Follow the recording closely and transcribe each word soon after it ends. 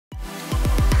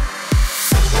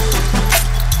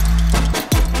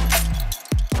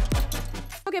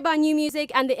about new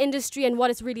music and the industry and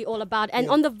what it's really all about. And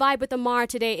on the Vibe with Amar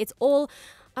today, it's all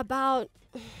about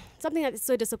something that is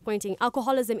so disappointing,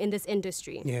 alcoholism in this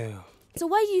industry. Yeah. So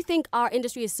why do you think our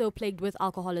industry is so plagued with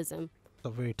alcoholism? A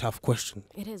very tough question.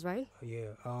 It is, right?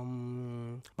 Yeah.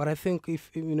 But I think if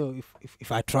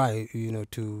I try,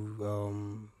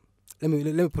 to let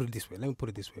me put it this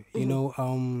way. You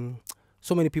know,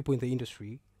 so many people in the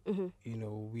industry. You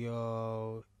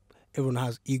know, everyone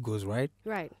has egos, right?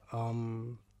 Right.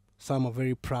 Some are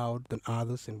very proud than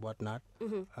others and whatnot.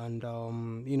 And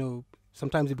you know,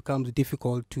 sometimes it becomes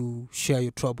difficult to share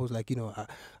your troubles. Like, you know,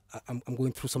 I'm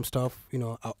going through some stuff. You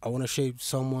know, I want to share with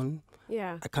someone.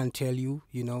 Yeah. I can't tell you.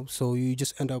 You know, so you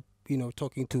just end up, you know,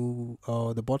 talking to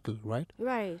the bottle, right?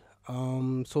 Right.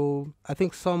 So I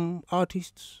think some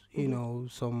artists, you know,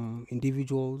 some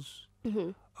individuals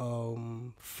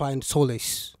find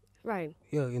solace, right,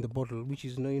 in the bottle, which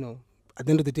is, you know, at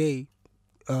the end of the day,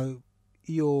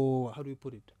 your, how do you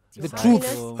put it? Your The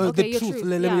truth, okay, the truth.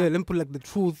 Let me put it like the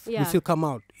truth will still come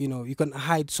out. You know, you can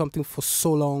hide something for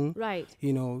so long. Right.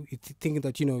 You know, thinking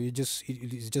that, you know, it's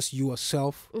just you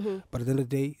yourself. But at the end of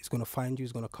the day, it's gonna find you.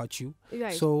 It's gonna cut you.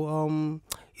 Right. So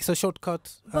it's a shortcut,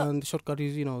 and the shortcut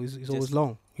is, you know, is always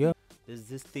long. Yeah. There's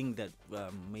this thing that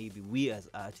maybe we as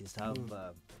artists have.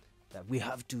 That we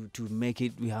have to make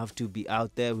it, we have to be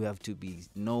out there, we have to be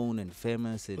known and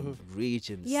famous and rich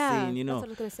and seen, you know. That's what I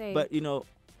was gonna say. But, you know,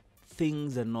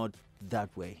 things are not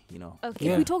that way, you know. Okay,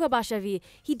 if we talk about Shavi,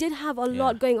 he did have a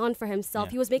lot going on for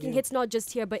himself. He was making hits not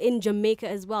just here, but in Jamaica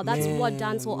as well. That's what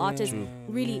dancehall artists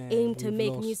really aim to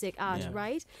make music at,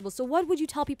 right? So what would you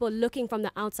tell people looking from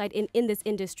the outside in this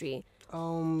industry?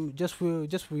 Just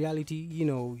reality, you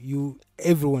know,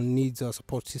 everyone needs a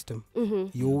support system.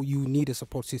 You need a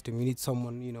support system. You need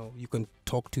someone, you know, you can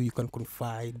talk to, you can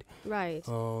confide. Right.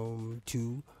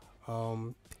 To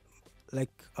like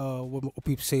what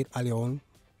people said earlier on,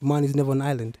 man is never an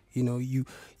island. You know, you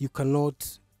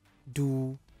cannot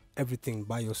do everything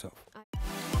by yourself.